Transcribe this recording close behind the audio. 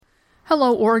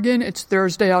Hello, Oregon. It's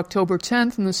Thursday, October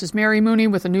 10th, and this is Mary Mooney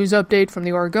with a news update from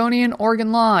the Oregonian,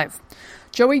 Oregon Live.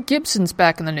 Joey Gibson's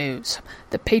back in the news.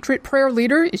 The Patriot Prayer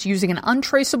leader is using an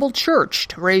untraceable church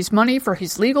to raise money for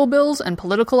his legal bills and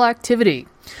political activity.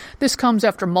 This comes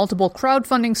after multiple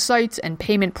crowdfunding sites and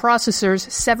payment processors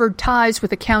severed ties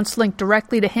with accounts linked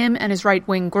directly to him and his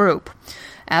right-wing group.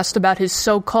 Asked about his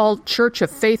so-called Church of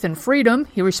Faith and Freedom,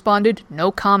 he responded,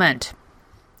 "No comment."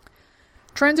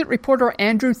 Transit reporter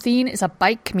Andrew Thien is a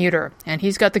bike commuter, and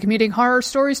he's got the commuting horror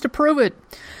stories to prove it.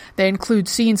 They include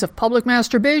scenes of public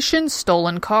masturbation,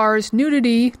 stolen cars,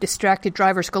 nudity, distracted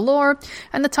drivers galore,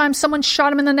 and the time someone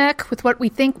shot him in the neck with what we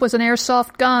think was an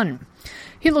airsoft gun.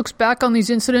 He looks back on these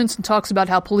incidents and talks about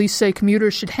how police say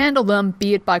commuters should handle them,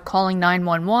 be it by calling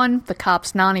 911, the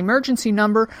cops' non-emergency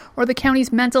number, or the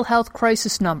county's mental health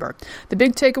crisis number. The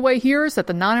big takeaway here is that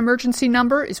the non-emergency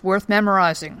number is worth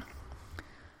memorizing.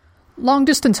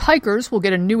 Long-distance hikers will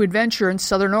get a new adventure in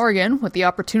southern Oregon with the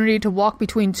opportunity to walk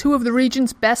between two of the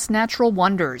region's best natural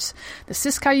wonders. The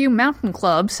Siskiyou Mountain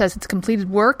Club says it's completed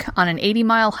work on an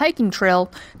 80-mile hiking trail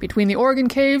between the Oregon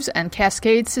Caves and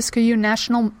Cascade-Siskiyou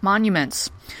National Monuments.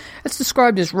 It's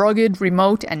described as rugged,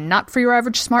 remote, and not for your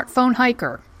average smartphone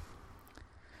hiker.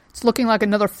 It's looking like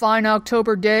another fine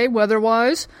October day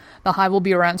weather-wise. The high will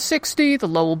be around 60, the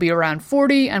low will be around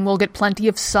 40, and we'll get plenty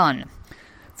of sun.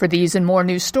 For these and more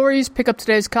news stories, pick up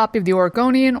today's copy of The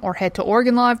Oregonian or head to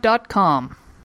OregonLive.com.